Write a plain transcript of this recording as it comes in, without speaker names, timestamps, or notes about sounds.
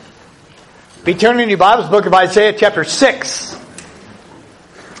Be turning in your Bibles, book of Isaiah chapter 6.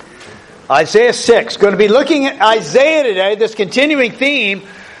 Isaiah 6. Going to be looking at Isaiah today, this continuing theme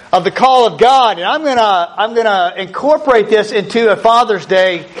of the call of God. And I'm gonna incorporate this into a Father's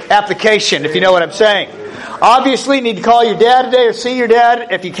Day application, if you know what I'm saying. Obviously, you need to call your dad today or see your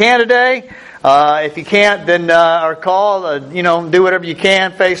dad if you can today. If you can't, then or call, do whatever you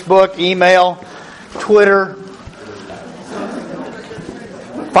can. Facebook, email, Twitter.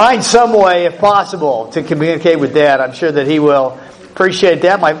 Find some way, if possible, to communicate with Dad. I'm sure that he will appreciate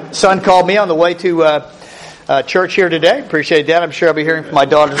that. My son called me on the way to church here today. Appreciate that. I'm sure I'll be hearing from my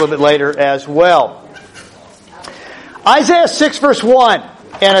daughters a little bit later as well. Isaiah 6 verse 1.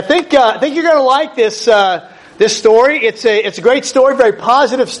 And I think you're going to like this story. It's a great story, very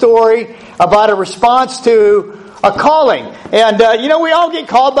positive story about a response to a calling. And, we all get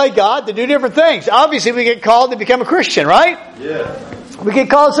called by God to do different things. Obviously, we get called to become a Christian, right? Yeah. We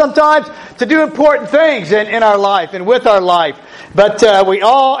get called sometimes to do important things in our life and with our life. But we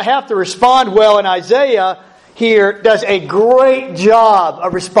all have to respond well. And Isaiah here does a great job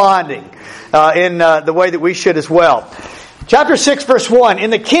of responding in the way that we should as well. Chapter 6, verse 1. In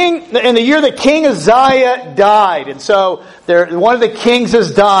the year that King Uzziah died. And so one of the kings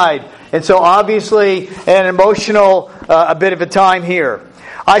has died. And so obviously an emotional a bit of a time here.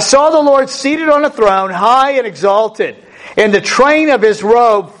 I saw the Lord seated on a throne, high and exalted. And the train of his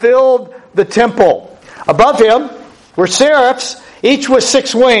robe filled the temple. Above him were seraphs, each with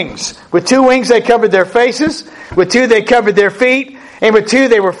 6 wings. With 2 wings they covered their faces, with 2 they covered their feet, and with 2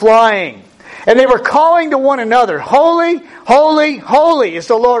 they were flying. And they were calling to one another, Holy, holy, holy is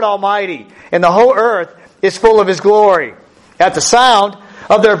the Lord Almighty, and the whole earth is full of His glory. At the sound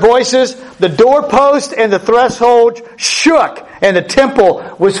of their voices, the doorpost and the threshold shook, and the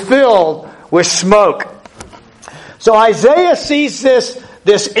temple was filled with smoke. So Isaiah sees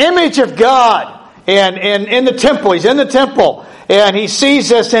this image of God and in the temple. He's in the temple and he sees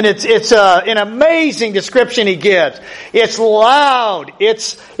this, and it's an amazing description he gives. It's loud,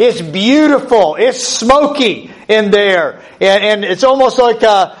 it's beautiful, it's smoky in there, and it's almost like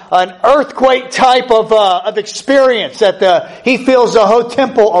an earthquake type of experience that he feels the whole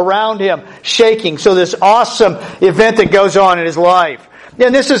temple around him shaking. So this awesome event that goes on in his life,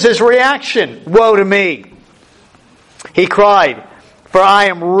 and this is his reaction: "Woe to me! He cried, for I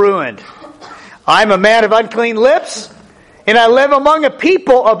am ruined. I am a man of unclean lips, and I live among a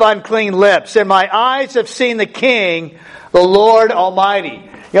people of unclean lips, and my eyes have seen the King, the Lord Almighty."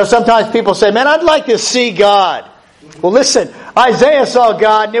 Sometimes people say, "Man, I'd like to see God." Well, listen, Isaiah saw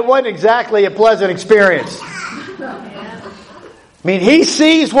God, and it wasn't exactly a pleasant experience. He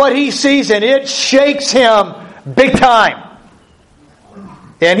sees what he sees, and it shakes him big time.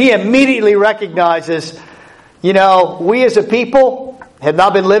 And he immediately recognizes, we as a people have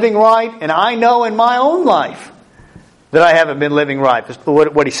not been living right, and I know in my own life that I haven't been living right. That's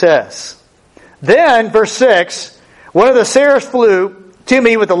what he says. Then, verse 6, one of the seraphs flew to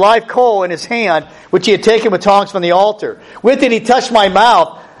me with a live coal in his hand, which he had taken with tongs from the altar. With it he touched my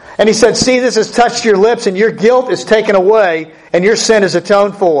mouth, and he said, "See, this has touched your lips, and your guilt is taken away, and your sin is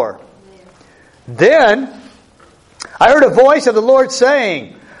atoned for." Then I heard a voice of the Lord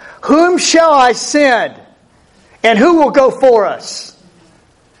saying, "Whom shall I send? And who will go for us?"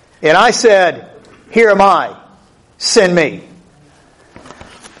 And I said, "Here am I. Send me."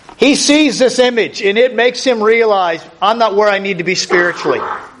 He sees this image, and it makes him realize, I'm not where I need to be spiritually.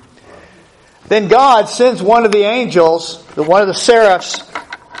 Then God sends one of the angels, one of the seraphs,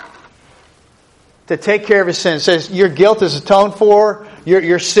 to take care of his sin. It says, your guilt is atoned for,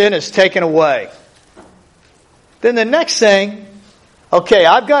 your sin is taken away. Then the next thing, okay,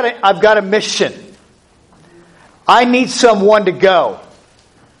 I've got a mission. I need someone to go.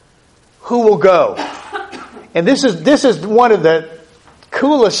 Who will go? And this is one of the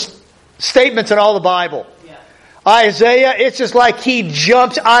coolest statements in all the Bible. Yeah. Isaiah, it's just like he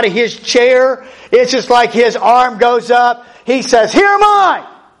jumps out of his chair. It's just like his arm goes up. He says, "Here am I.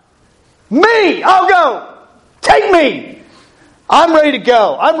 Me, I'll go. Take me. I'm ready to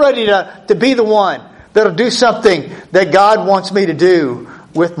go. I'm ready to be the one that'll do something that God wants me to do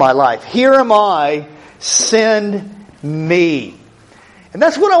with my life. Here am I. Send me." And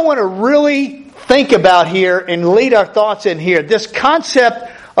that's what I want to really think about here and lead our thoughts in here. This concept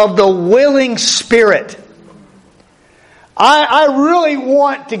of the willing spirit. I really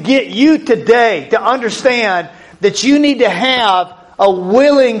want to get you today to understand that you need to have a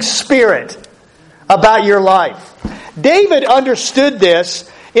willing spirit about your life. David understood this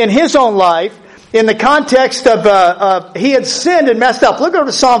in his own life in the context of he had sinned and messed up. Look over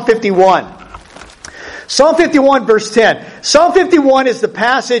to Psalm 51. Psalm 51 verse 10. Psalm 51 is the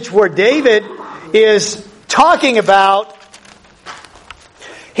passage where David is talking about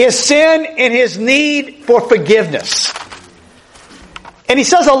his sin and his need for forgiveness. And he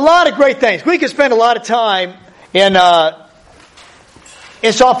says a lot of great things. We could spend a lot of time in Psalm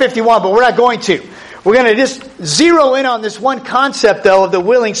 51, but we're not going to. We're going to just zero in on this one concept, though, of the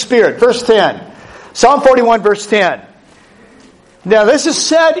willing spirit. Verse 10. Psalm 41, verse 10. Now, this is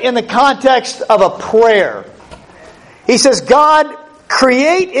said in the context of a prayer. He says, God,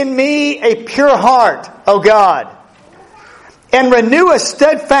 create in me a pure heart, O God, and renew a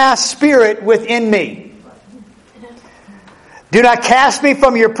steadfast spirit within me. Do not cast me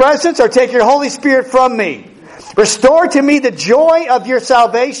from your presence or take your Holy Spirit from me. Restore to me the joy of your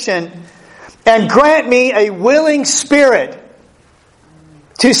salvation and grant me a willing spirit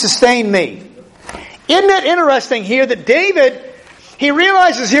to sustain me. Isn't it interesting here that David, he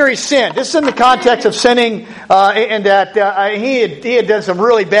realizes here he sinned. This is in the context of sinning and that he had done some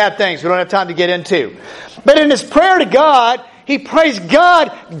really bad things we don't have time to get into. But in his prayer to God, he prays,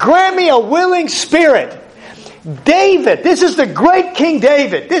 God, grant me a willing spirit. David, this is the great King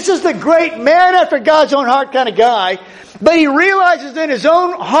David. This is the great man after God's own heart kind of guy. But he realizes in his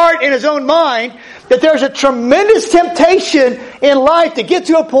own heart, in his own mind, that there's a tremendous temptation in life to get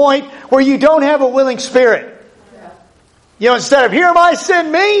to a point where you don't have a willing spirit. You know, instead of here am I,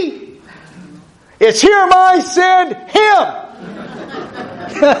 send me, it's here am I, send him.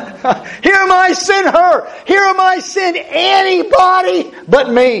 Here am I, send her. Here am I, send anybody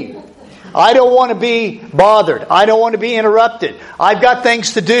but me. I don't want to be bothered. I don't want to be interrupted. I've got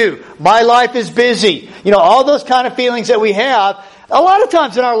things to do. My life is busy. You know, all those kind of feelings that we have. A lot of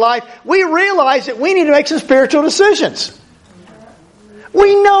times in our life, we realize that we need to make some spiritual decisions.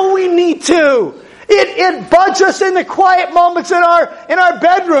 We know we need to. It bugs us in the quiet moments in our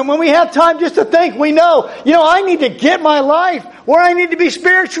bedroom when we have time just to think. We know, you know, I need to get my life where I need to be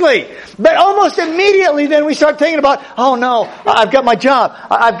spiritually. But almost immediately then we start thinking about, oh no, I've got my job.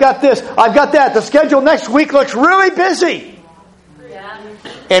 I've got this. I've got that. The schedule next week looks really busy.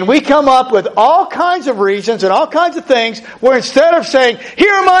 And we come up with all kinds of reasons and all kinds of things where instead of saying,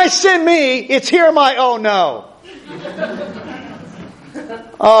 here am I, send me, it's here am I, oh no.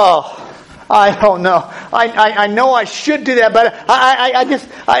 Oh, I don't know. I know I should do that, but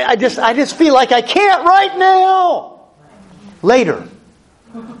I just feel like I can't right now. Later,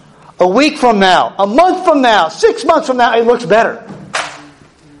 a week from now, a month from now, 6 months from now, it looks better.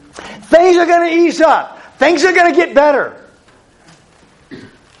 Things are going to ease up. Things are going to get better.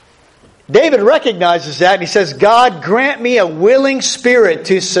 David recognizes that and he says, God, grant me a willing spirit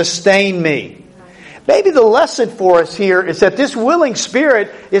to sustain me. Maybe the lesson for us here is that this willing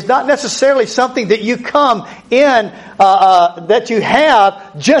spirit is not necessarily something that you come in, that you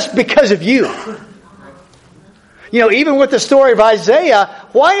have just because of you. You know, even with the story of Isaiah,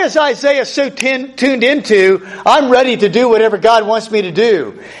 why is Isaiah so tuned into, I'm ready to do whatever God wants me to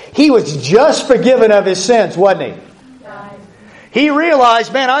do? He was just forgiven of his sins, wasn't he? He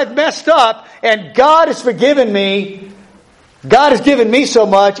realized, man, I've messed up and God has forgiven me. God has given me so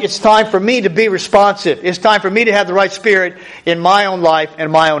much, it's time for me to be responsive. It's time for me to have the right spirit in my own life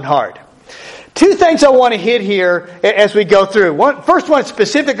and my own heart. Two things I want to hit here as we go through. First one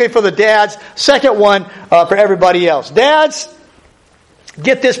specifically for the dads. Second one for everybody else. Dads,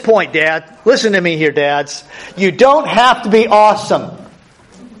 get this point, Dad. Listen to me here, dads. You don't have to be awesome.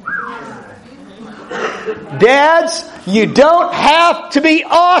 Dads, you don't have to be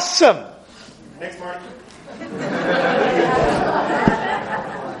awesome. Next, Mark.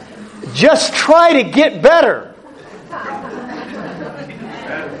 Just try to get better.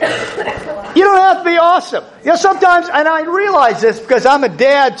 You don't have to be awesome. You know, sometimes, and I realize this because I'm a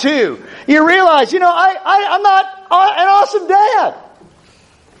dad too. You realize, you know, I'm not an awesome dad.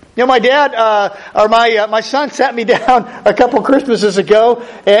 You know, my dad, my son sat me down a couple Christmases ago,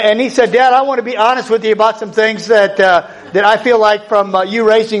 and he said, Dad, I want to be honest with you about some things that I feel like from you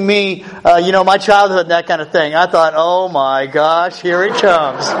raising me, you know, my childhood and that kind of thing. I thought, oh my gosh, here it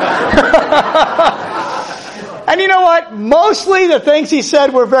comes. And you know what? Mostly the things he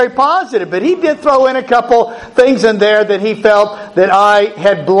said were very positive, but he did throw in a couple things in there that he felt that I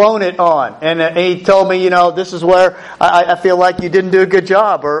had blown it on. And he told me, you know, this is where I feel like you didn't do a good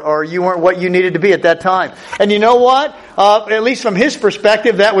job or you weren't what you needed to be at that time. And you know what? At least from his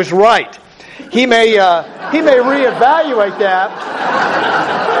perspective, that was right. He may reevaluate that.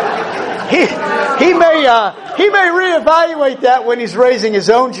 He may reevaluate that when he's raising his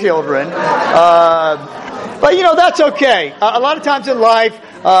own children. But, you know, that's okay. A lot of times in life,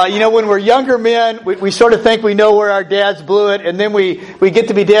 When we're younger men, we sort of think we know where our dads blew it, and then we get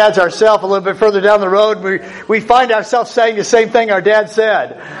to be dads ourselves a little bit further down the road. We find ourselves saying the same thing our dad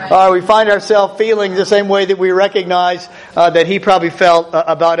said. We find ourselves feeling the same way that we recognize that he probably felt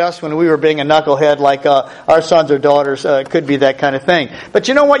about us when we were being a knucklehead, like our sons or daughters could be that kind of thing. But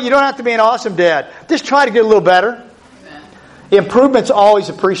you know what? You don't have to be an awesome dad. Just try to get a little better. Improvement's always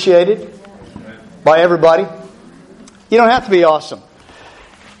appreciated by everybody. You don't have to be awesome.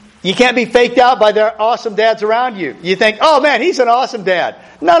 You can't be faked out by their awesome dads around you. You think, oh man, he's an awesome dad.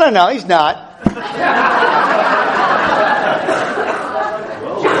 No, he's not.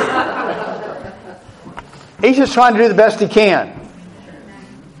 He's just trying to do the best he can.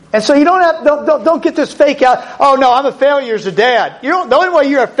 And so you don't get this fake out, oh no, I'm a failure as a dad. The only way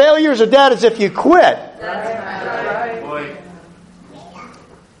you're a failure as a dad is if you quit. That's right.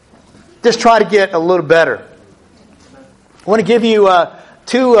 Just try to get a little better. I want to give you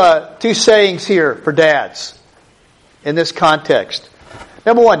two sayings here for dads in this context.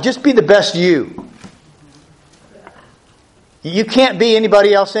 Number one, just be the best you. You can't be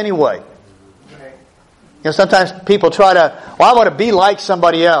anybody else anyway. Sometimes people try to, I want to be like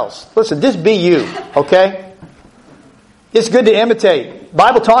somebody else. Listen, just be you, okay? It's good to imitate. The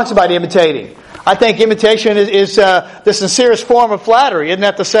Bible talks about imitating. I think imitation is the sincerest form of flattery. Isn't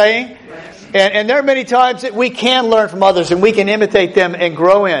that the saying? And there are many times that we can learn from others and we can imitate them and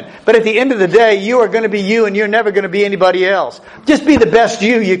grow in. But at the end of the day, you are going to be you and you're never going to be anybody else. Just be the best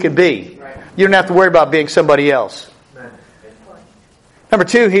you can be. You don't have to worry about being somebody else. Number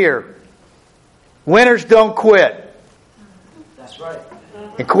two here. Winners don't quit. That's right.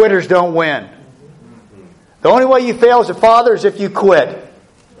 And quitters don't win. The only way you fail as a father is if you quit.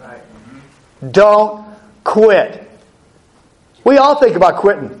 Right. Don't quit. We all think about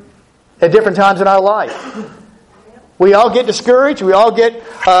quitting at different times in our life. We all get discouraged. We all get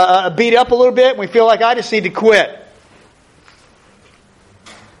beat up a little bit. And we feel like I just need to quit.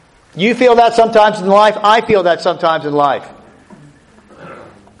 You feel that sometimes in life. I feel that sometimes in life.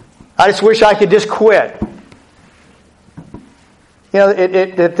 I just wish I could just quit.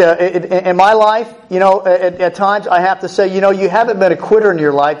 In my life, at times I have to say, you haven't been a quitter in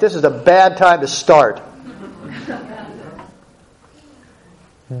your life. This is a bad time to start.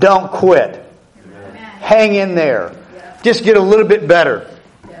 Don't quit. Hang in there. Just get a little bit better.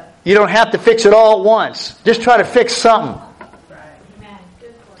 You don't have to fix it all at once. Just try to fix something.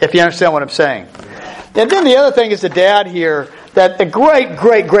 If you understand what I'm saying. And then the other thing is the dad here. That a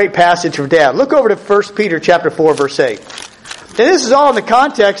great passage from Dad. Look over to 1 Peter chapter 4, verse 8. And this is all in the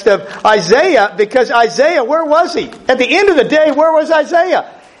context of Isaiah, because Isaiah, where was he? At the end of the day, where was Isaiah?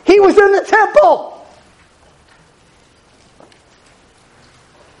 He was in the temple.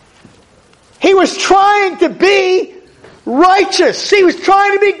 He was trying to be righteous. He was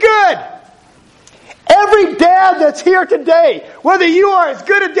trying to be good. Every dad that's here today, whether you are as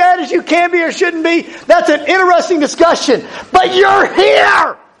good a dad as you can be or shouldn't be, that's an interesting discussion. But you're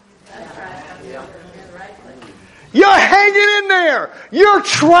here. You're hanging in there. You're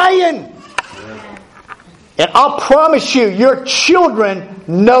trying. And I'll promise you, your children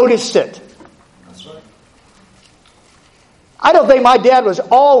noticed it. I don't think my dad was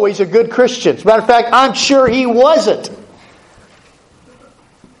always a good Christian. As a matter of fact, I'm sure he wasn't.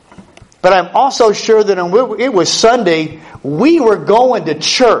 But I'm also sure that when it was Sunday, we were going to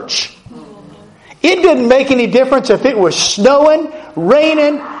church. It didn't make any difference if it was snowing,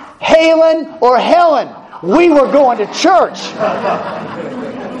 raining, hailing, or helling. We were going to church. That's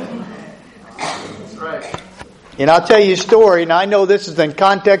right. And I'll tell you a story, and I know this is in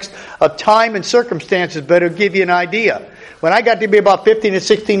context of time and circumstances, but it'll give you an idea. When I got to be about 15 to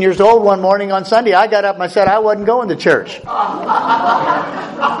 16 years old one morning on Sunday, I got up and I said I wasn't going to church.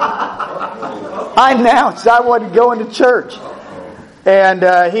 I announced I wasn't going to church. And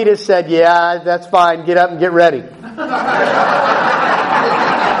he just said, yeah, that's fine. Get up and get ready.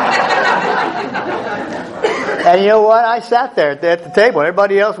 And you know what? I sat there at the table.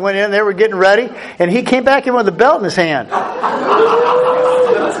 Everybody else went in. They were getting ready. And he came back in with a belt in his hand.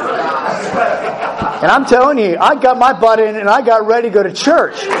 And I'm telling you, I got my butt in and I got ready to go to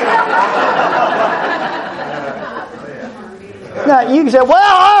church. Now, you can say,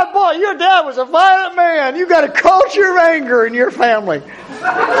 well, boy, your dad was a violent man. You got a culture of anger in your family.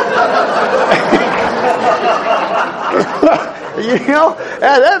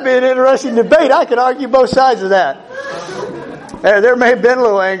 That'd be an interesting debate. I could argue both sides of that. There may have been a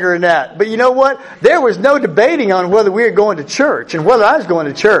little anger in that. But you know what? There was no debating on whether we were going to church and whether I was going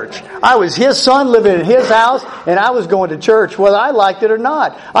to church. I was his son living in his house, and I was going to church whether I liked it or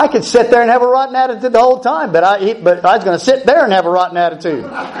not. I could sit there and have a rotten attitude the whole time, but I was going to sit there and have a rotten attitude.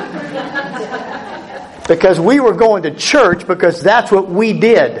 Because we were going to church because that's what we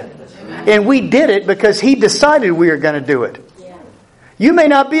did. And we did it because he decided we were going to do it. You may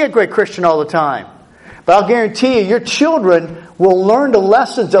not be a great Christian all the time, but I'll guarantee you, your children will learn the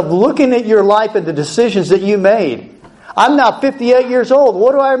lessons of looking at your life and the decisions that you made. I'm now 58 years old.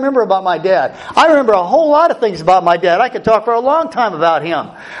 What do I remember about my dad? I remember a whole lot of things about my dad. I could talk for a long time about him.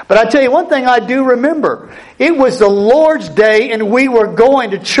 But I tell you one thing I do remember. It was the Lord's Day and we were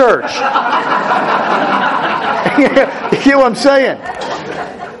going to church. You know what I'm saying?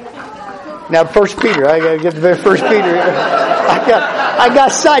 Now, 1 Peter. I got to get to 1 Peter. I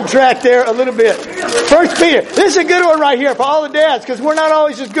got sidetracked there a little bit. 1 Peter. This is a good one right here for all the dads, because we're not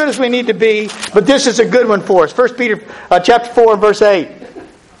always as good as we need to be, but this is a good one for us. 1 Peter chapter 4 and verse 8.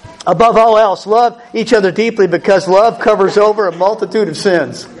 Above all else, love each other deeply, because love covers over a multitude of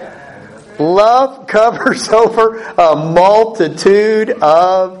sins. Love covers over a multitude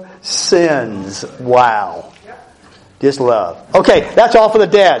of sins. Wow. Just love. Okay, that's all for the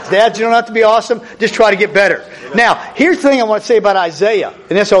dads. Dads, you don't have to be awesome. Just try to get better. Now, here's the thing I want to say about Isaiah and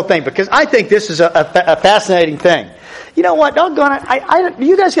this whole thing, because I think this is a fascinating thing. You know what? Doggone it.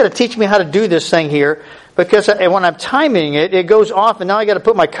 You guys got to teach me how to do this thing here, because when I'm timing it, it goes off, and now I got to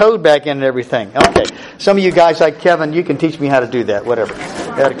put my code back in and everything. Okay. Some of you guys, like Kevin, you can teach me how to do that. Whatever.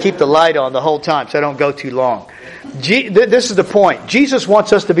 I got to keep the light on the whole time so I don't go too long. This is the point. Jesus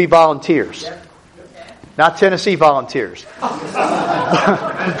wants us to be volunteers. Not Tennessee volunteers.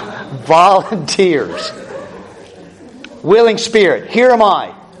 Volunteers. Willing spirit. Here am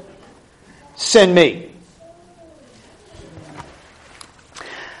I. Send me.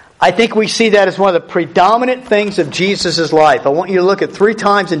 I think we see that as one of the predominant things of Jesus' life. I want you to look at 3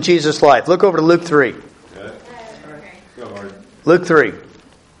 times in Jesus' life. Look over to Luke 3. Luke 3.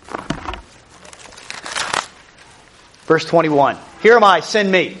 Verse 21. Here am I, send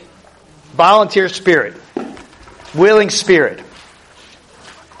me. Volunteer spirit. Willing spirit.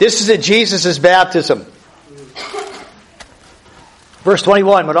 This is at Jesus' baptism. Verse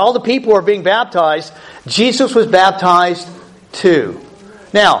 21. When all the people were being baptized, Jesus was baptized too.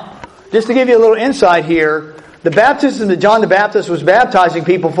 Now, just to give you a little insight here, the baptism that John the Baptist was baptizing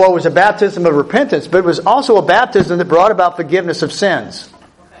people for was a baptism of repentance, but it was also a baptism that brought about forgiveness of sins.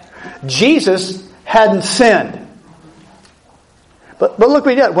 Jesus hadn't sinned. But look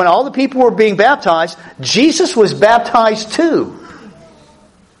what he did. When all the people were being baptized, Jesus was baptized too.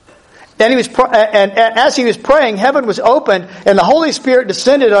 And as he was praying, heaven was opened, and the Holy Spirit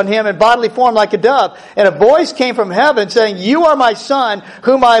descended on him in bodily form like a dove. And a voice came from heaven saying, "You are my Son,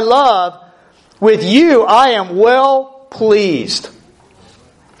 whom I love. With you I am well pleased."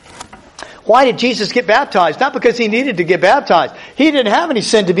 Why did Jesus get baptized? Not because he needed to get baptized. He didn't have any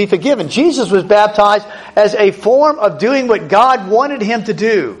sin to be forgiven. Jesus was baptized as a form of doing what God wanted him to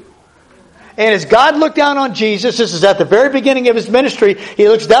do. And as God looked down on Jesus, this is at the very beginning of his ministry, he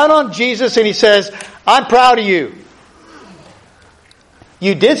looks down on Jesus and he says, "I'm proud of you.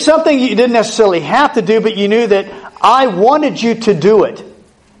 You did something you didn't necessarily have to do, but you knew that I wanted you to do it.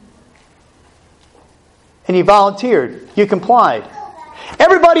 And you volunteered. You complied."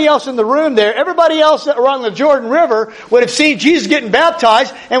 Everybody else in the room there, everybody else around the Jordan River would have seen Jesus getting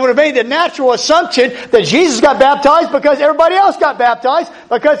baptized and would have made the natural assumption that Jesus got baptized because everybody else got baptized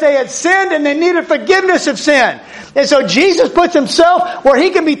because they had sinned and they needed forgiveness of sin. And so Jesus puts himself where he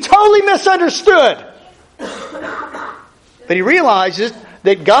can be totally misunderstood. But he realizes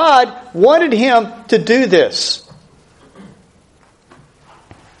that God wanted him to do this.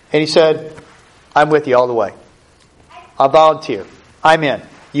 And he said, "I'm with you all the way. I'll volunteer. I'm in.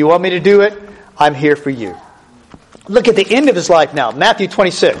 You want me to do it? I'm here for you." Look at the end of his life now. Matthew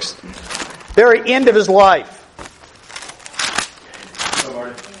 26. Very end of his life.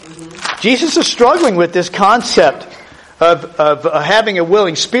 Jesus is struggling with this concept of having a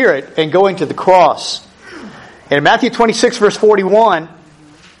willing spirit and going to the cross. And in Matthew 26 verse 41,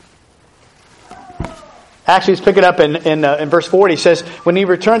 actually, let's pick it up in verse 40. He says, "When he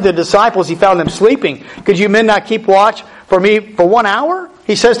returned to the disciples, he found them sleeping. Could you men not keep watch for me for 1 hour?"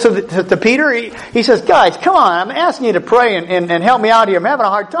 He says to Peter, he says, "Guys, come on, I'm asking you to pray and help me out here. I'm having a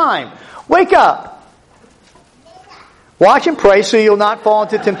hard time. Wake up. Watch and pray so you'll not fall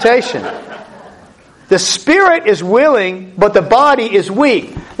into temptation. The spirit is willing, but the body is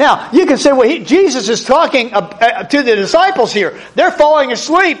weak. Now, you can say, well, Jesus is talking to the disciples here. They're falling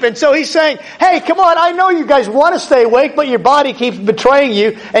asleep, and so He's saying, hey, come on, I know you guys want to stay awake, but your body keeps betraying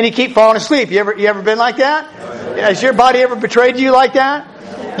you, and you keep falling asleep. You ever been like that? Has your body ever betrayed you like that?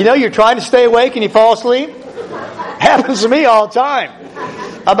 You know, you're trying to stay awake and you fall asleep? Happens to me all the time.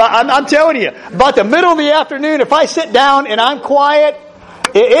 I'm telling you, about the middle of the afternoon, if I sit down and I'm quiet,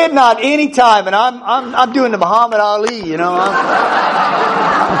 it's not any time, and I'm doing the Muhammad Ali, you know.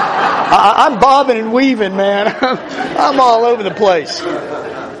 I'm bobbing and weaving, man. I'm all over the place.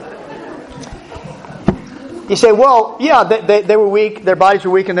 You say, well, yeah, they were weak, their bodies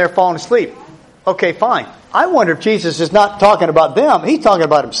were weak, and they're falling asleep. Okay, fine. I wonder if Jesus is not talking about them, He's talking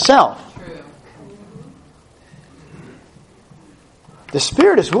about Himself. The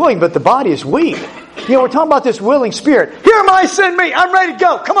spirit is willing, but the body is weak. You know, we're talking about this willing spirit. Here am I, send me. I'm ready to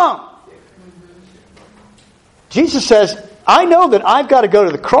go. Come on. Jesus says, I know that I've got to go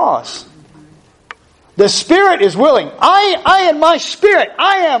to the cross. The spirit is willing. I in my spirit,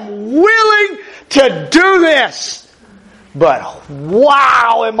 I am willing to do this. But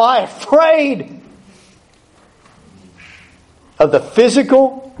wow, am I afraid of the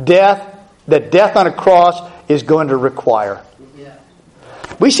physical death that death on a cross is going to require.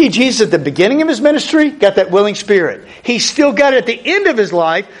 We see Jesus at the beginning of His ministry, got that willing spirit. He's still got it at the end of His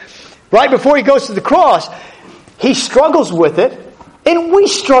life, right before He goes to the cross. He struggles with it, and we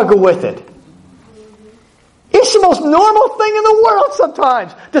struggle with it. It's the most normal thing in the world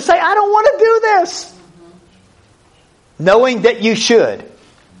sometimes to say, I don't want to do this. Knowing that you should.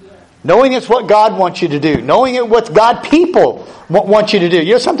 Knowing it's what God wants you to do. Knowing it's what God people want you to do.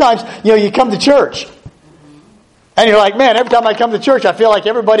 You know, sometimes, you come to church. And you're like, man, every time I come to church, I feel like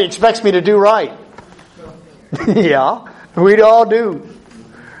everybody expects me to do right. Yeah, we all do.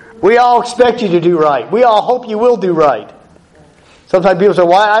 We all expect you to do right. We all hope you will do right. Sometimes people say,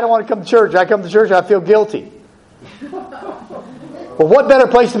 why? I don't want to come to church. I come to church, I feel guilty. Well, what better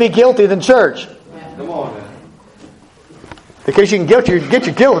place to be guilty than church? Come on, man. Because you can get your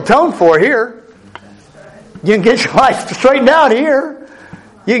guilt atoned for here. You can get your life straightened out here.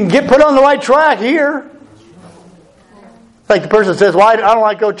 You can get put on the right track here. Like the person says, well, I don't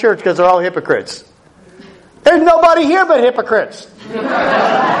like to go to church because they're all hypocrites. There's nobody here but hypocrites.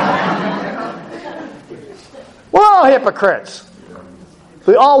 We're all hypocrites.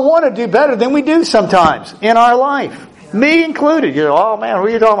 We all want to do better than we do sometimes in our life. Me included. You know, oh man, what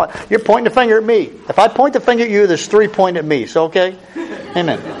are you talking about? You're pointing the finger at me. If I point the finger at you, there's 3 pointing at me. So okay?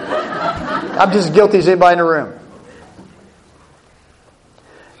 Amen. I'm just as guilty as anybody in the room.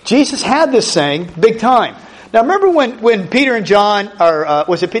 Jesus had this saying big time. Now remember when Peter and John, it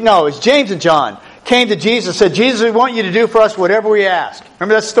was James and John, came to Jesus and said, Jesus, we want you to do for us whatever we ask.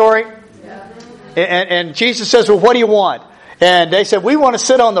 Remember that story? Yeah. And Jesus says, well, what do you want? And they said, we want to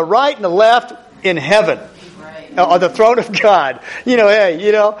sit on the right and the left in heaven. Right. On the throne of God. If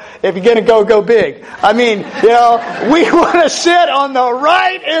you're going to go big. I mean, we want to sit on the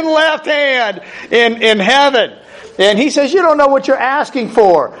right and left hand in heaven. And he says, you don't know what you're asking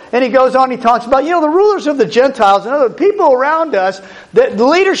for. And he goes on, he talks about, the rulers of the Gentiles and other people around us, that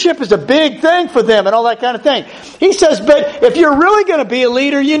leadership is a big thing for them and all that kind of thing. He says, but if you're really going to be a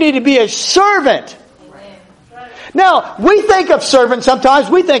leader, you need to be a servant. Now, we think of servant sometimes,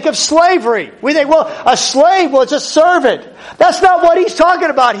 we think of slavery. We think, a slave, it's a servant. That's not what he's talking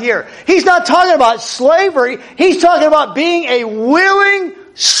about here. He's not talking about slavery. He's talking about being a willing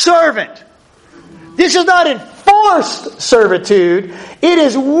servant. This is not enforced servitude. It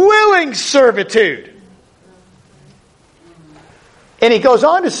is willing servitude. And he goes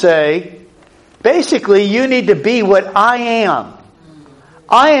on to say, basically, you need to be what I am.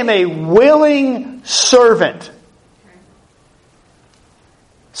 I am a willing servant.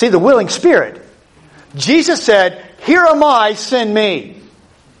 See, the willing spirit. Jesus said, here am I, send me.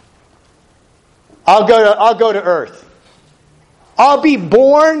 I'll go to earth. I'll be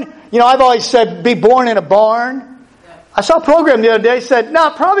born. I've always said, be born in a barn. I saw a program the other day said, no,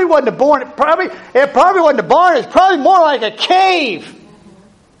 it probably wasn't a barn. It probably wasn't a barn. It's probably more like a cave.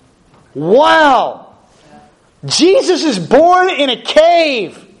 Wow. Jesus is born in a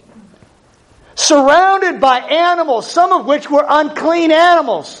cave. Surrounded by animals, some of which were unclean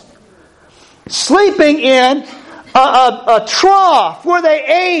animals. Sleeping in a trough where they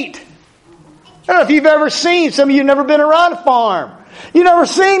ate. I don't know if you've ever seen, some of you have never been around a farm. You've never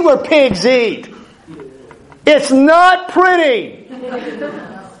seen where pigs eat. It's not pretty.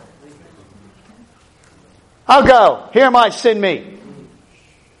 I'll go. Here am I, send me.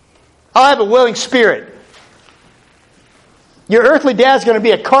 I'll have a willing spirit. Your earthly dad's going to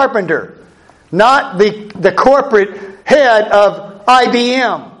be a carpenter. not the corporate head of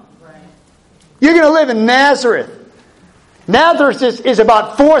IBM. You're going to live in Nazareth. Nazareth is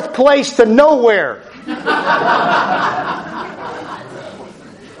about fourth place to nowhere.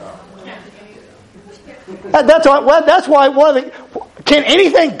 That's why can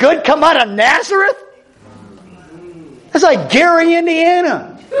anything good come out of Nazareth? It's like Gary,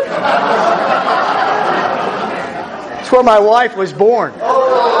 Indiana. That's where my wife was born.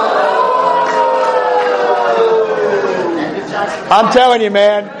 I'm telling you,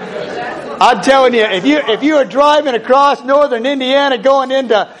 man. I'm telling you, if you are driving across northern Indiana going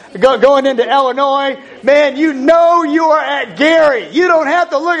into Illinois, man, you know you are at Gary. You don't have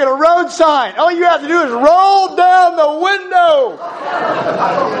to look at a road sign. All you have to do is roll down the window.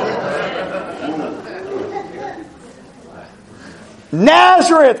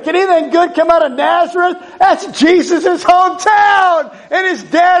 Nazareth. Can anything good come out of Nazareth? That's Jesus' hometown. And his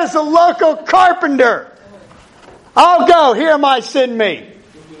dad is a local carpenter. I'll go. Here am I, send me.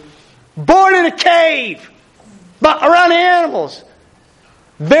 Born in a cave, but around animals.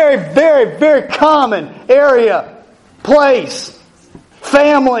 Very, very, very common area, place,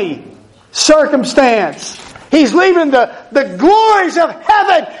 family, circumstance. He's leaving the glories of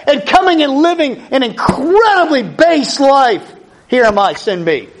heaven and coming and living an incredibly base life. Here am I, send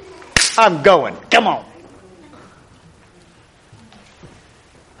me. I'm going. Come on.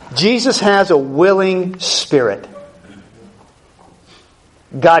 Jesus has a willing spirit.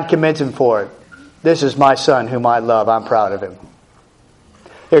 God commends him for it. This is my son whom I love. I'm proud of him.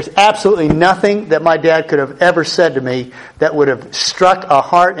 There's absolutely nothing that my dad could have ever said to me that would have struck a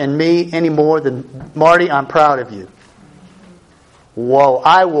heart in me any more than, Marty, I'm proud of you. Whoa,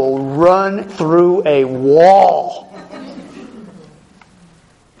 I will run through a wall.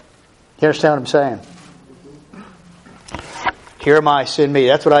 You understand what I'm saying? Here am I, send me.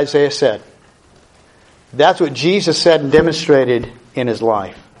 That's what Isaiah said. That's what Jesus said and demonstrated in his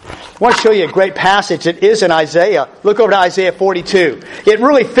life. I want to show you a great passage that is in Isaiah. Look over to Isaiah 42. It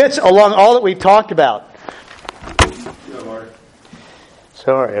really fits along all that we've talked about.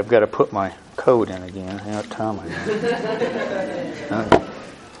 Sorry, I've got to put my code in again.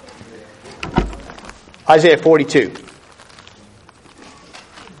 Isaiah 42.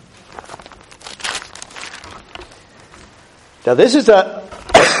 Now this is a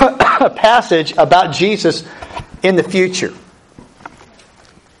passage about Jesus in the future.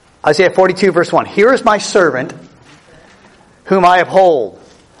 Isaiah 42 verse 1. Here is my servant whom I uphold,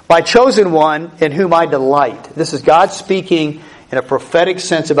 my chosen one in whom I delight. This is God speaking in a prophetic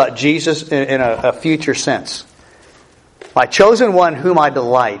sense about Jesus in a future sense. My chosen one whom I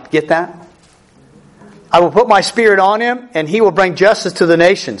delight. Get that? I will put my spirit on him and he will bring justice to the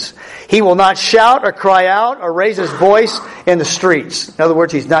nations. He will not shout or cry out or raise his voice in the streets. In other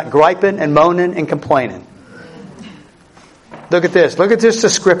words, he's not griping and moaning and complaining. Look at this. Look at this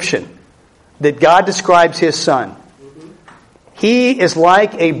description that God describes his son. He is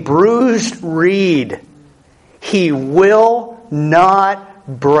like a bruised reed. He will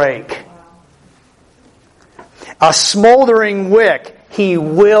not break. A smoldering wick. He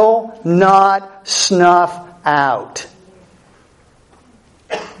will not snuff out.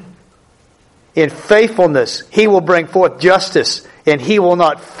 In faithfulness, he will bring forth justice, and he will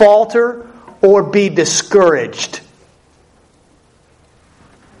not falter or be discouraged.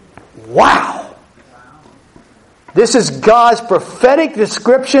 Wow! This is God's prophetic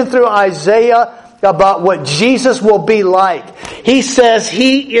description through Isaiah about what Jesus will be like. He says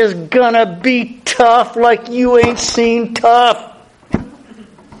he is gonna be tough like you ain't seen tough.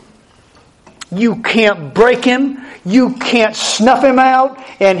 You can't break him. You can't snuff him out.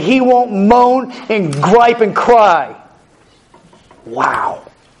 And he won't moan and gripe and cry. Wow.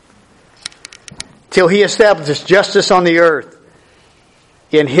 Till he establishes justice on the earth.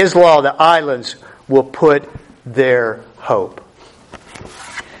 In his law, the islands will put their hope.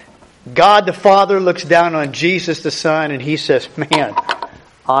 God the Father looks down on Jesus the Son and he says, man,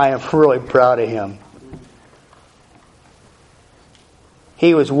 I am really proud of him.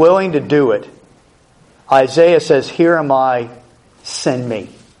 He was willing to do it. Isaiah says, here am I, send me.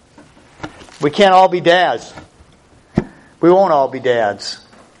 We can't all be dads. We won't all be dads.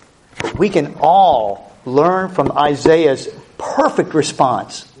 But we can all learn from Isaiah's perfect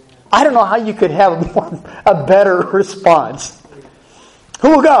response. I don't know how you could have a better response.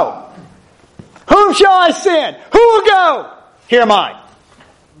 Who will go? Whom shall I send? Who will go? Here am I.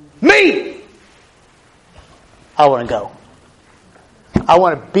 Me! I want to go. I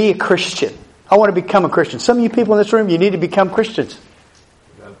want to be a Christian. I want to become a Christian. Some of you people in this room, you need to become Christians.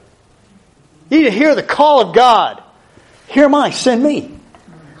 You need to hear the call of God. Here am I, send me.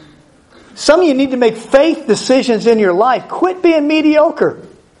 Some of you need to make faith decisions in your life. Quit being mediocre.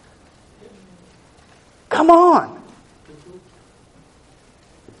 Come on.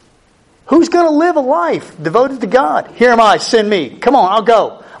 Who's going to live a life devoted to God? Here am I, send me. Come on, I'll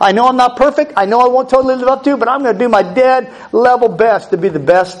go. I know I'm not perfect. I know I won't totally live up to it, but I'm going to do my dead level best to be the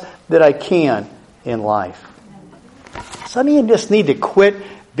best that I can in life. Some of you just need to quit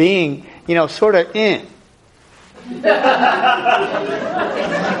being, sort of in.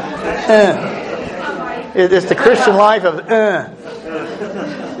 It's the Christian life of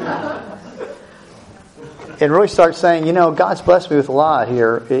and really start saying, God's blessed me with a lot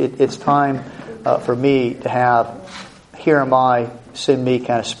here. It's time for me to have, here am I, send me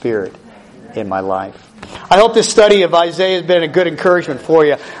kind of spirit in my life. I hope this study of Isaiah has been a good encouragement for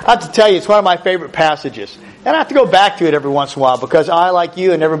you. I have to tell you, it's one of my favorite passages. And I have to go back to it every once in a while because I, like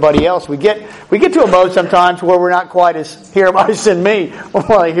you and everybody else, we get to a mode sometimes where we're not quite as, here am I, send me,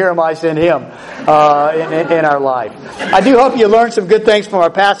 or here am I, send him in our life. I do hope you learned some good things from our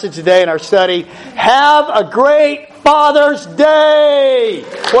passage today in our study. Have a great Father's Day!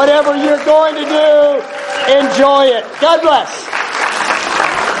 Whatever you're going to do, enjoy it. God bless.